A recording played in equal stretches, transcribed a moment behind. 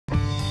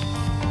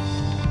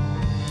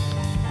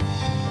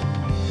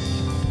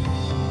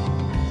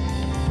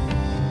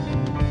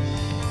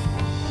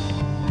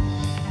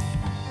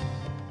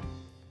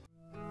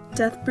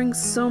Death brings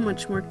so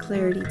much more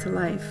clarity to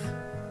life.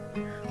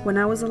 When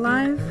I was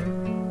alive,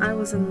 I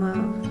was in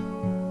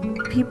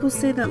love. People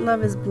say that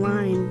love is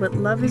blind, but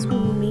love is what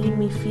made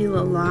me feel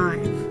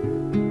alive.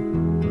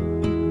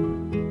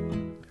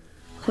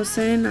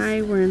 Jose and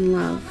I were in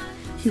love.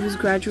 He was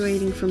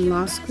graduating from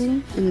law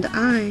school, and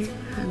I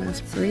had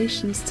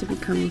aspirations to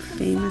become a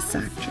famous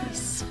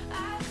actress.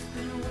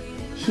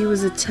 He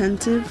was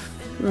attentive,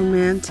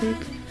 romantic,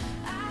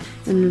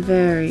 and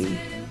very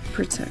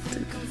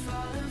protective.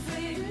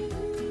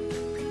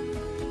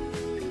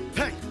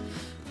 Hey,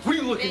 what are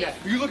you looking at?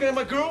 Are you looking at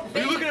my girl? Are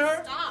you looking at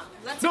her? Stop.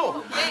 Let's No,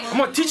 go. I'm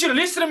gonna teach you to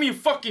listen to me, you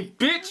fucking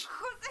bitch.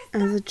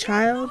 As a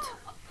child,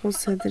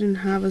 Jose didn't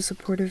have a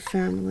supportive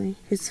family.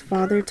 His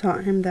father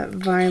taught him that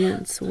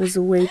violence was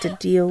a way to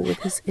deal with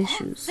his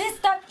issues. Se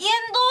está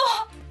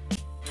yendo.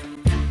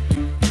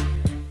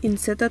 In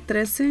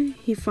CTVA,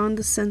 he found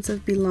the sense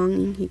of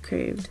belonging he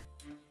craved.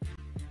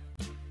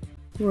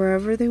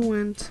 Wherever they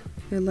went,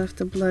 they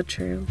left a blood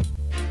trail.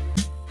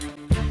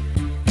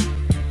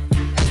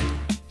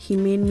 He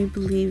made me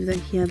believe that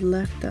he had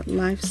left that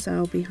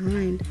lifestyle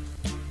behind,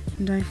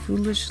 and I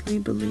foolishly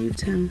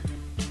believed him.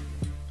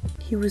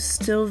 He was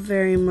still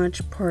very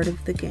much part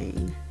of the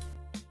gang.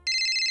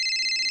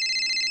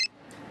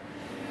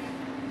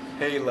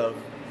 Hey, love.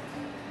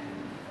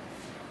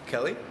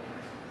 Kelly?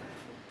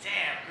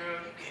 Damn, girl,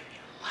 you gave me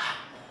a lot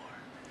more.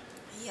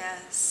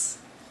 Yes,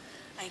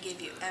 I gave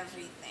you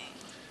everything.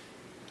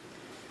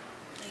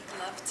 Make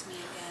love to me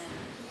again.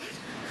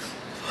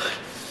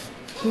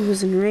 He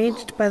was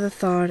enraged by the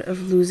thought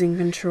of losing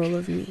control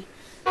of me.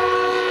 What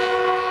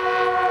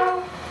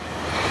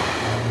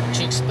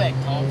you expect,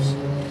 Holmes?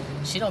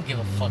 She don't give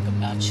a fuck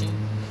about you.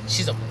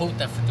 She's a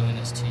puta for doing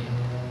this to you.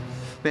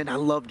 Man, I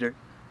loved her.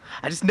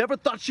 I just never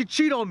thought she'd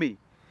cheat on me.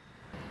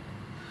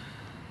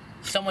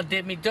 If someone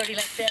did me dirty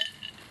like that,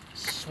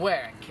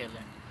 swear I'd kill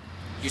her.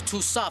 You're too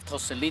soft,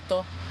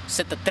 Joselito.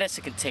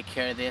 CTVA can take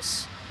care of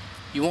this.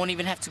 You won't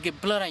even have to get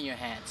blood on your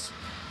hands.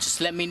 Just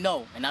let me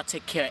know, and I'll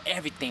take care of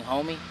everything,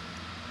 homie.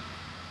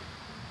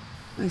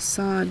 I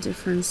saw a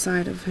different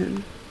side of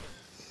him.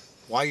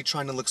 Why are you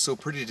trying to look so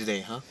pretty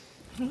today, huh?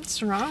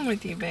 What's wrong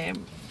with you, babe?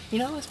 You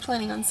know I was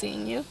planning on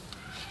seeing you.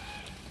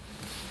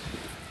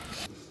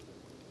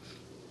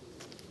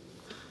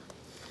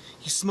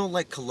 You smell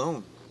like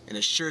cologne, and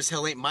it sure as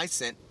hell ain't my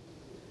scent.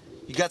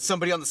 You got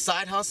somebody on the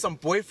side, huh? Some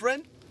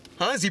boyfriend?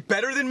 Huh? Is he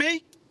better than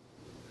me?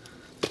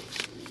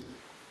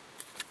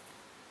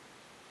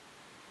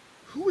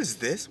 Who is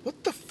this? Who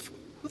the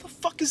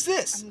fuck is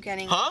this? I'm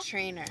getting a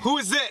trainer. Who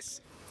is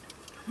this?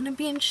 I want to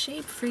be in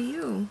shape for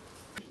you.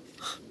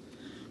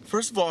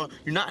 First of all,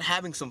 you're not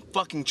having some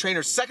fucking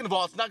trainer. Second of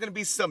all, it's not gonna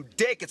be some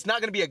dick. It's not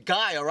gonna be a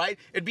guy, all right?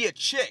 It'd be a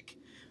chick.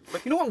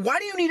 But you know what? Why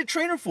do you need a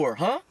trainer for,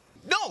 huh?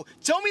 No,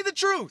 tell me the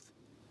truth.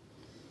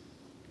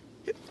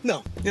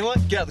 No, you know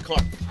what? Get out of the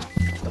car.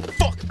 Get the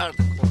fuck out of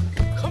the car.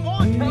 Come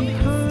on, Kelly.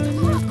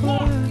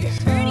 Walk. You're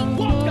hurting.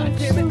 Walk,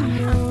 goddammit.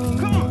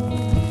 Come on.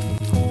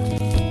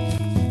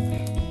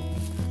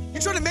 You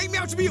trying to make me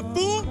out to be a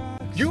fool?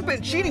 You've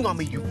been cheating on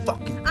me, you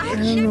fucking I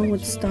don't know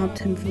what stopped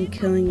him from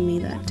killing me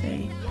that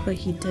day, but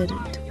he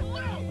didn't.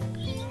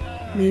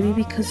 Maybe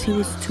because he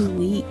was too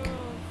weak.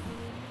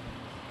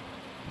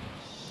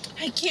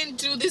 I can't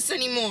do this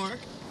anymore.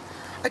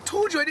 I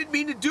told you I didn't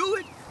mean to do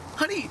it.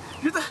 Honey,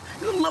 you're the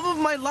love of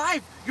my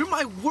life. You're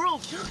my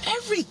world. You're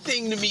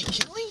everything to me,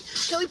 Kelly.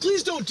 Kelly,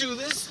 please don't do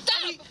this.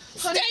 Stop! Honey,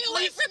 Stay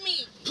away from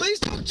me! Please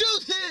don't do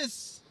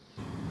this.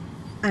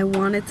 I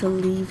wanted to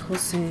leave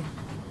Jose,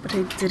 but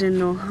I didn't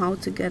know how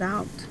to get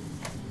out.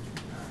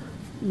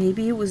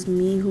 Maybe it was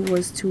me who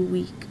was too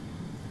weak.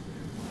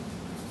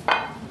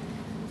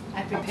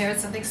 I prepared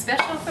something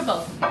special for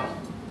both of you.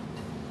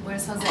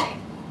 Where's Jose?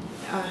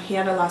 He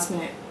had a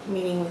last-minute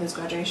meeting with his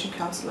graduation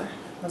counselor.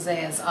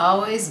 Jose is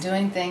always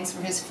doing things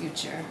for his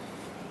future.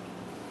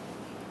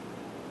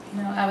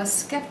 You know, I was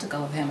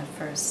skeptical of him at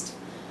first,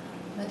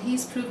 but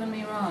he's proven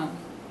me wrong.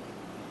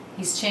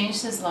 He's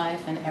changed his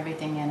life and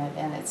everything in it,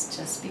 and it's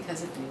just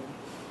because of you.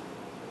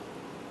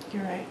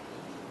 You're right.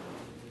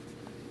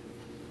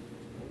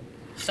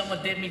 If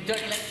someone did me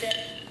dirty like that,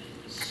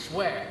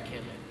 swear I'd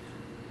kill her.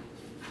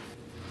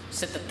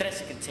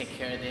 CTVA can take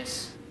care of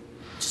this.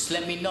 Just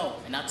let me know,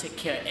 and I'll take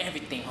care of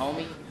everything,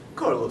 homie.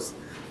 Carlos,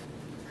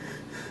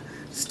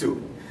 just do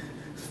it.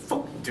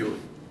 Fucking do it.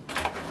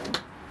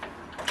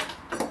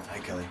 Hi,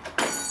 Kelly.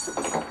 I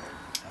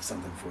have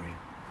something for you.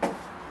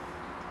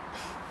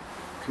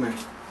 Come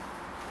here.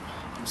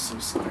 I'm so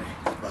sorry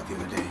about the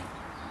other day.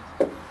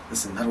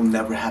 Listen, that'll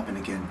never happen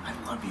again. I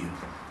love you.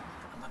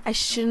 I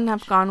shouldn't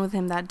have gone with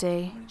him that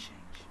day.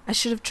 I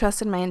should have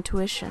trusted my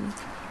intuition.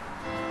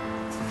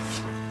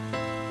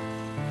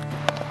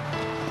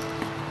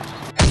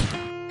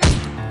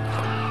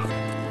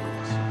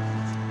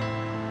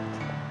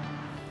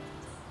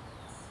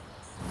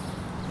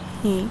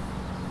 He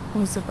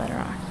was a better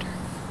actor.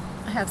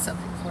 I have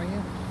something for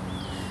you.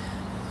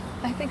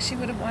 I think she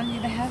would have wanted you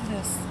to have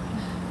this.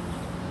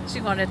 She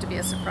wanted it to be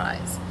a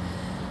surprise.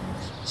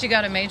 She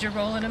got a major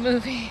role in a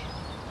movie.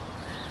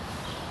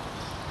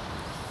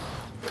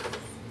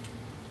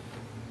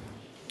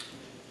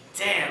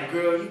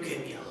 girl, you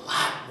gave me a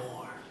lot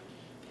more.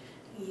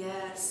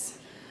 Yes.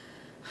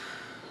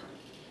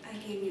 I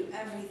gave you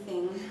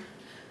everything.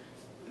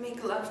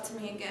 Make love to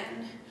me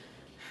again.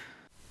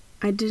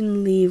 I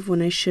didn't leave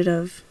when I should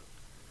have.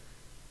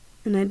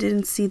 And I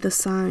didn't see the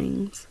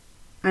signs.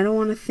 I don't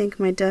want to think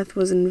my death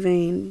was in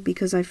vain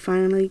because I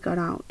finally got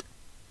out.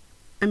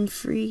 I'm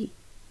free.